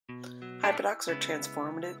HyperDocs are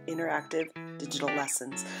transformative, interactive, digital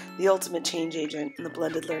lessons, the ultimate change agent in the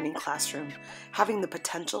blended learning classroom, having the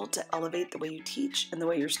potential to elevate the way you teach and the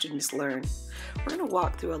way your students learn. We're going to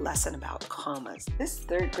walk through a lesson about commas. This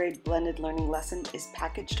third grade blended learning lesson is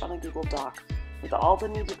packaged on a Google Doc with all the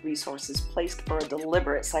needed resources placed for a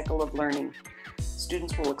deliberate cycle of learning.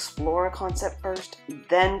 Students will explore a concept first,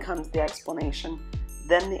 then comes the explanation,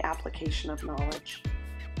 then the application of knowledge.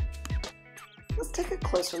 Let's take a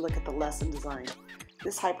closer look at the lesson design.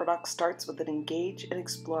 This HyperDoc starts with an engage and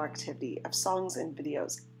explore activity of songs and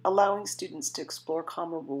videos, allowing students to explore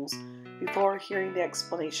comma rules before hearing the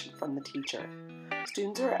explanation from the teacher.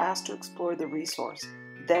 Students are asked to explore the resource,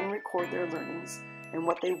 then record their learnings and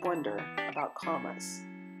what they wonder about commas.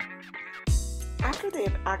 After they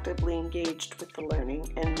have actively engaged with the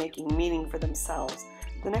learning and making meaning for themselves,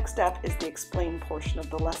 the next step is the explain portion of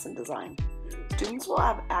the lesson design. Students will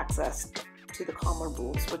have access to the comma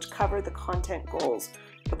rules, which cover the content goals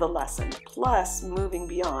for the lesson, plus moving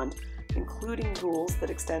beyond, including rules that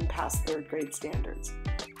extend past third grade standards.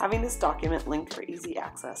 Having this document linked for easy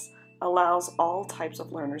access allows all types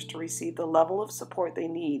of learners to receive the level of support they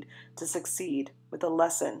need to succeed with a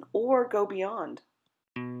lesson or go beyond.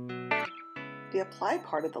 The apply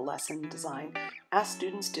part of the lesson design asks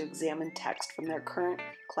students to examine text from their current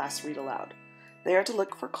class read aloud. They are to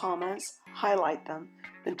look for commas, highlight them,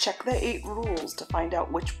 then check the 8 rules to find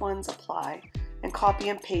out which ones apply, and copy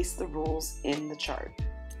and paste the rules in the chart.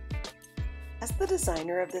 As the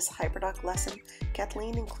designer of this HyperDoc lesson,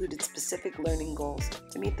 Kathleen included specific learning goals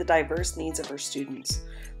to meet the diverse needs of her students.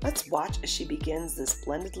 Let's watch as she begins this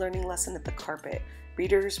blended learning lesson at the carpet,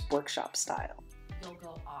 Reader's Workshop style. You'll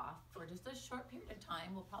go off for just a short period of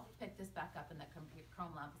time. We'll probably pick this back up in the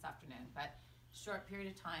Chrome lab this afternoon, but short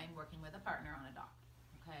period of time working with a partner on a doc,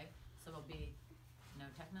 okay? So it'll be no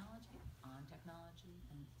technology, on technology,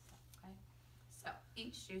 and stuff, okay? So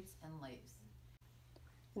each shoots and leaves.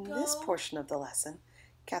 In this portion of the lesson,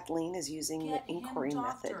 Kathleen is using the inquiry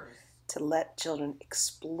method to let children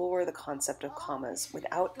explore the concept of commas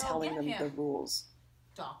without telling them the rules.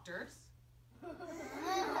 Doctors. Do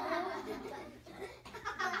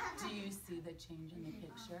you see the change in the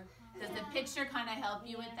picture? Does the picture kind of help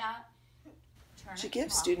you with that? She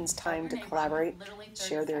gives students time to collaborate,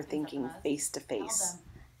 share their thinking face to face.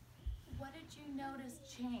 What did you notice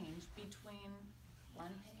change between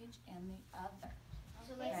one page and the other?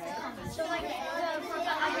 So like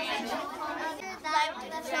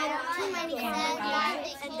too many and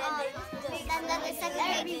then the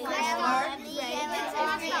second page.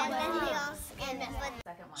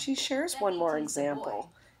 She shares one more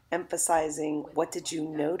example, emphasizing what did you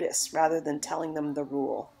notice rather than telling them the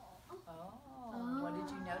rule. What did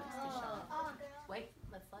you notice, Deshawn? Wait,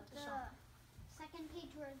 let's let Deshawn. Second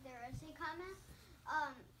page where there is a comma,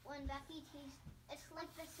 when Becky teased, it's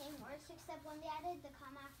like the same words except when they added the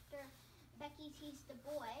comma after Becky teased the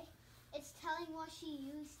boy, it's telling what she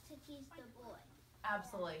used to tease the boy.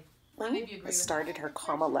 Absolutely. Lynn has started her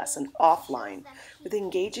comma lesson offline with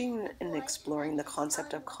engaging and exploring the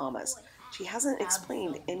concept of commas. She hasn't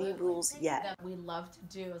explained any rules yet. What we love to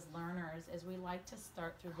do as learners is we like to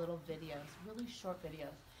start through little videos, really short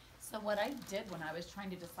videos. So what I did when I was trying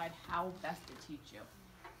to decide how best to teach you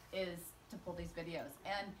is to pull these videos.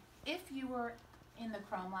 And if you were in the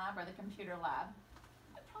Chrome lab or the computer lab,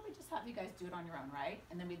 I'd probably just have you guys do it on your own, right?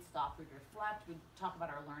 And then we'd stop, we'd reflect, we'd talk about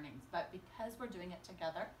our learnings. But because we're doing it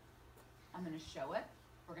together, I'm going to show it,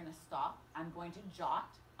 we're going to stop, I'm going to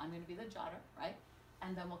jot, I'm going to be the jotter, right?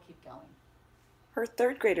 And then we'll keep going. Her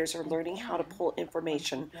third graders are learning how to pull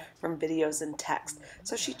information from videos and text,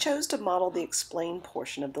 so she chose to model the explain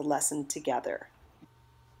portion of the lesson together.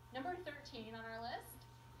 Number 13 on our list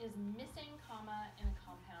is missing comma in a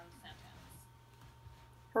compound sentence.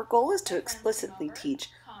 Her goal is to explicitly teach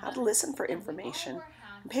how to listen for information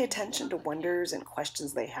and pay attention to wonders and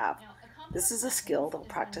questions they have. This is a skill they'll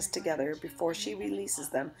practice together before she releases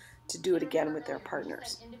them to do it again with their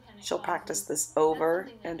partners. She'll practice this over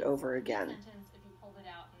and over again.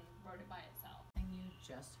 You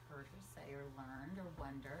just heard her say or learned or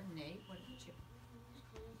wonder. Nate, what did you?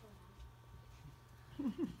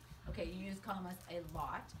 Okay, you use commas a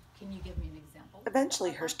lot. Can you give me an example?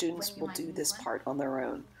 Eventually, her students will do this part on their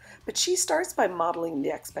own, but she starts by modeling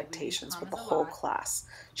the expectations with the whole class.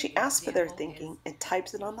 She asks for their thinking and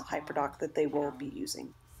types it on the HyperDoc that they will be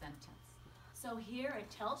using. Sentence. So here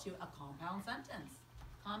it tells you a compound sentence.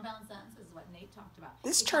 Compound sentences is what Nate talked about.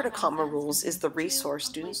 This A chart of compound comma sentence rules is the contains resource two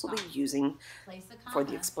students will complete be using Place a for the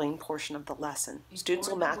comma explained portion of the lesson. before Students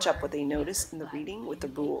will the match up what word they notice in the but reading with the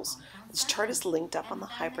in a rules. compound This chart is sentence. linked up on And the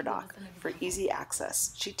then they give HyperDoc us some for examples. easy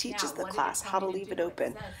access. She teaches Now, the what did it class tell how to me to leave it do? It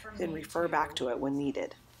open, said for then me refer back to to it when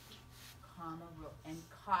needed. comma rule and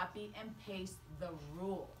copy and paste the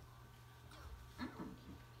rule.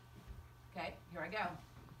 Okay, here I go.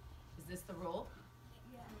 Is this the rule?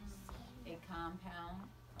 Yes. A compound.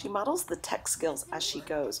 She models the tech skills as she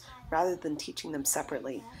goes, rather than teaching them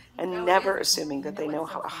separately, and never assuming that they know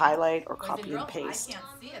how to highlight or copy and paste. I can't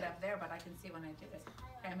see it up there, but I can see it when I do it.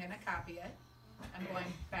 Okay, I'm going to copy it. I'm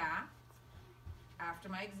going back after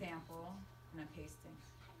my example, and I'm pasting.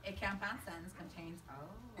 A compound sentence contains,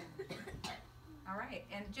 all right,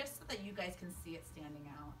 and just so that you guys can see it standing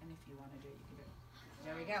out, and if you want to do it, you can do it.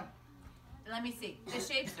 There we go. Let me see. The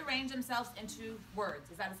shapes arrange themselves into words.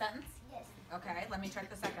 Is that a sentence? Yes. Okay, let me check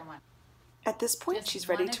the second one. At this point, Just she's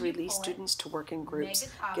ready one to of you release pull it, students to work in groups, make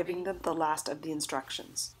a copy. giving them the last of the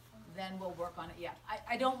instructions. Then we'll work on it. Yeah,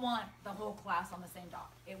 I don't want the whole class on the same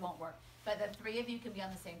doc. It won't work. But the three of you can be on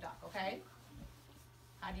the same doc, okay?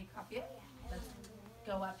 How do you copy it? Let's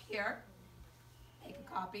go up here, make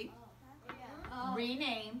a copy,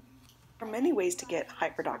 rename. There are many ways to get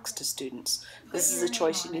HyperDocs to students. This is a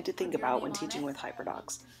choice you need to think about when teaching with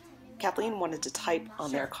HyperDocs. Kathleen wanted to type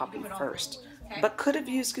on their copy first, but could have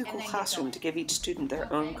used Google Classroom to give each student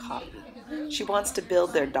their own copy. She wants to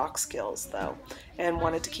build their doc skills, though, and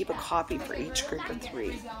wanted to keep a copy for each group of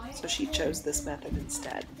 3, so she chose this method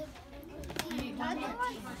instead.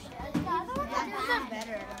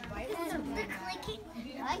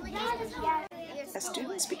 As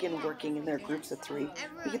students begin working in their groups of 3,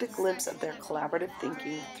 we get a glimpse of their collaborative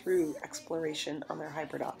thinking through exploration on their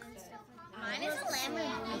HyperDoc. Mine is a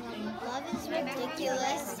Lamborghini. Love is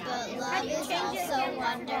ridiculous, but love is also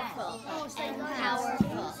wonderful and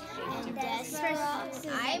powerful and desperate.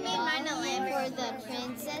 I made mine a Lamborghini for the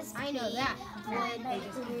princess. I know that. Yeah.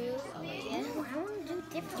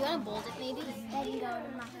 Do you want to bold it maybe?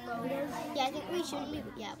 Yeah, I think we should be.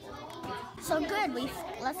 Yeah. So good.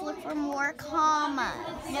 Let's look for more commas.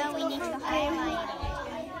 No, we need to highlight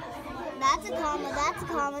it. That's a comma. That's a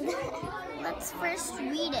comma. Let's first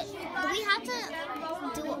read it. Do we have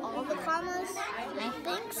to do all the commas? I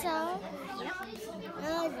think so. Yep.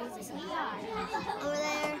 Over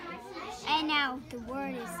there. And now the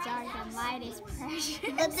word is dark and light is precious.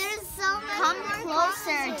 But there's so many. Come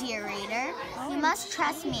closer, dear reader. You must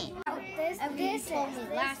trust me. This told me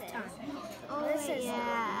last time. This is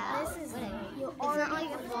you already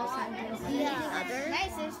like a full sentence. Yeah. Other. My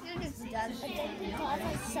sister just does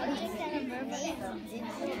Subject and a verb.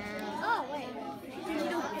 Oh, wait.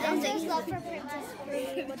 There's love for Princess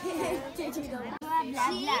Did you know?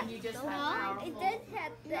 You just have It does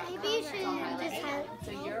have that. Maybe you should just have.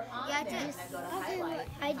 So you're on Yeah, there, and then go to highlight.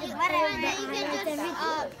 I did whatever. Then you can just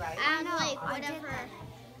add like whatever.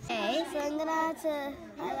 Okay, so I'm gonna have to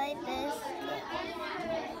highlight this.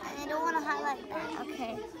 And I don't want to highlight that.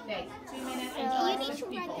 Okay. Okay, 2 minutes. So You need to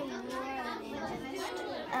write the word.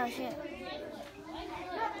 Oh shit.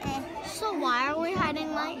 So why are we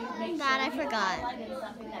hiding like that? I forgot.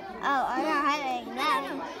 Oh, I'm not hiding that.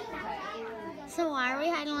 So why are we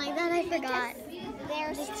hiding like that? I forgot.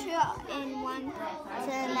 There's 2 in 1.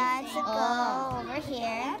 So let's go over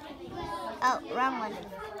here. Oh, wrong one.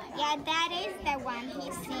 Yeah, that is the one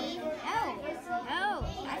he sees. Oh,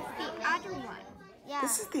 that's the other one. Yeah.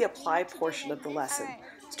 This is the apply portion of the lesson.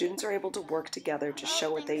 Students are able to work together to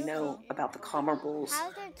show what they know about the comma rules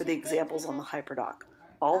for the examples on the HyperDoc.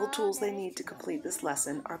 All the tools they need to complete this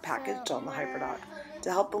lesson are packaged on the HyperDoc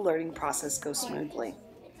to help the learning process go smoothly.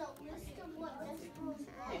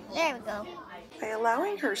 There we go. By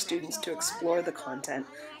allowing her students to explore the content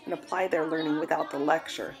and apply their learning without the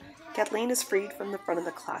lecture, Kathleen is freed from the front of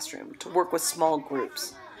the classroom to work with small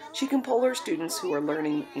groups. She can pull her students who are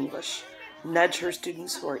learning English, nudge her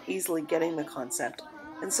students who are easily getting the concept,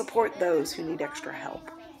 and support those who need extra help.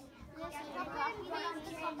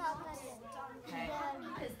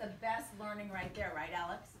 That is the best learning right there, right,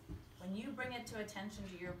 Alex? When you bring it to attention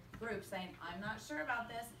to your group saying, I'm not sure about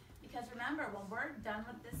this, because remember, when we're done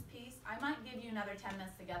with this piece, I might give you another 10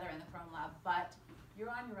 minutes together in the Chrome Lab, but you're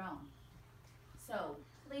on your own. So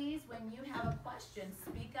please, when you have a question,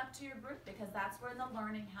 speak up to your group, because that's where the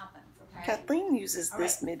learning happens, okay? Kathleen uses All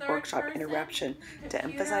this right, mid-workshop third person, interruption to computer,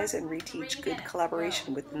 emphasize and reteach 3 good minutes,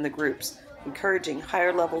 collaboration go. within the groups, encouraging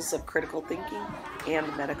higher levels of critical thinking and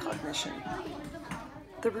metacognition.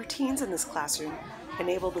 The routines in this classroom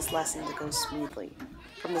enable this lesson to go smoothly.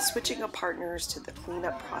 From the switching of partners to the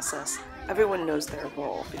cleanup process, everyone knows their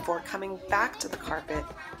role before coming back to the carpet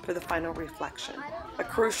for the final reflection, a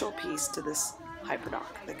crucial piece to this HyperDoc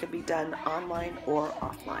that can be done online or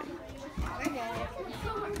offline.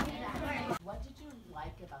 What did you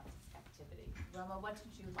like about this activity? Roma, what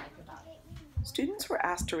did you like about it? Students were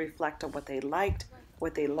asked to reflect on what they liked,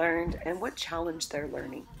 what they learned, and what challenged their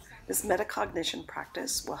learning. This metacognition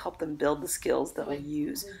practice will help them build the skills that they'll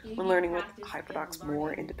use when learning with HyperDocs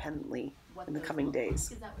more independently in the coming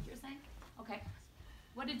days. Is that what you're saying? Okay.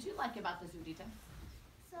 What did you like about this, Udita?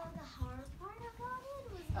 So the hard part about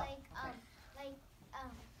it was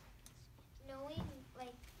knowing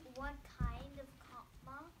what kind of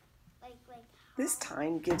comma, This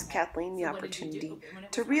time gives Kathleen the opportunity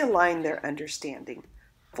to realign their understanding,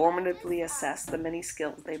 formatively assess the many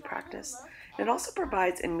skills they practice, and it also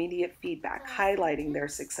provides immediate feedback, highlighting their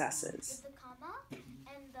successes. with the comma,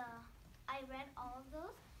 and I read all of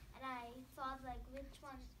those, and I thought which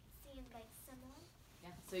one seemed similar.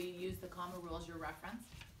 Yeah. So you used the comma rule as your reference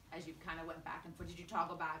as you kind of went back and forth. Did you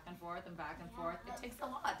toggle back and forth and back and forth? It takes a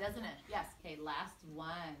lot, doesn't it? Yes. Okay, last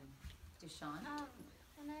one. Deshaun?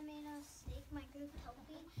 When I made a mistake, my group helped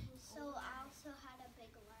me, so I also had a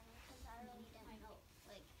big learning because I really didn't know.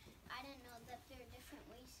 I didn't know that there are different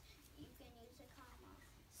ways you can use a comma.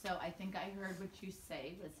 So I think I heard what you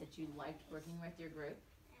say was that you liked working with your group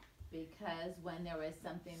because when there was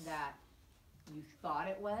something that you thought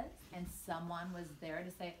it was and someone was there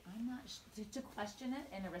to say, I'm not, to question it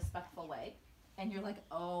in a respectful way, and you're like,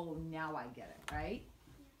 oh, now I get it, right?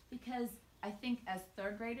 Because I think as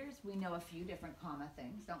third graders, we know a few different comma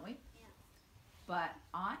things, don't we? Yeah. But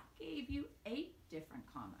I gave you 8 different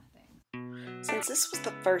comma things. Since this was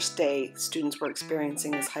the first day students were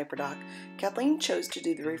experiencing this HyperDoc, Kathleen chose to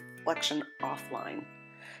do the reflection offline.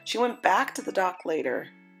 She went back to the doc later,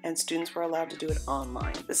 and students were allowed to do it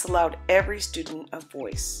online. This allowed every student a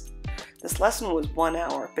voice. This lesson was 1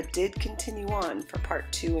 hour, but did continue on for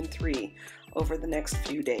part 2 and 3 over the next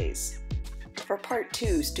few days. For part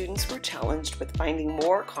 2, students were challenged with finding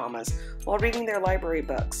more commas while reading their library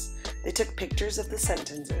books. They took pictures of the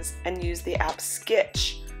sentences and used the app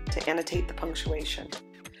Sketch to annotate the punctuation.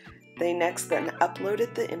 They next then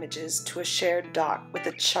uploaded the images to a shared doc with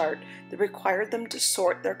a chart that required them to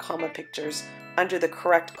sort their comma pictures under the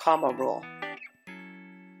correct comma rule.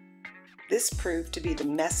 This proved to be the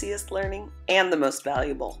messiest learning and the most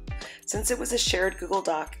valuable. Since it was a shared Google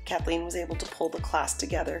Doc, Kathleen was able to pull the class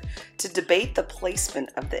together to debate the placement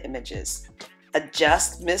of the images,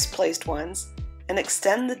 adjust misplaced ones, and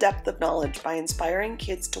extend the depth of knowledge by inspiring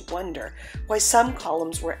kids to wonder why some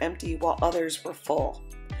columns were empty while others were full.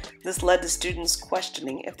 This led to students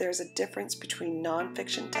questioning if there is a difference between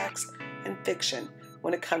nonfiction text and fiction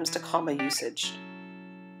when it comes to comma usage.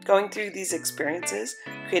 Going through these experiences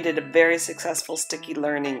created a very successful sticky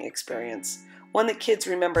learning experience, one that kids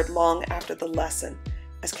remembered long after the lesson,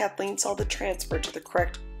 as Kathleen saw the transfer to the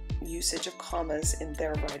correct usage of commas in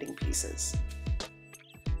their writing pieces.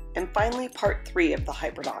 And finally, part 3 of the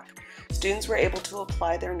HyperDoc. Students were able to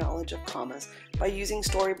apply their knowledge of commas by using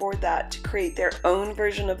Storyboard That to create their own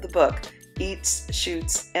version of the book, Eats,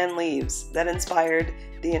 Shoots, and Leaves, that inspired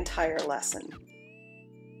the entire lesson.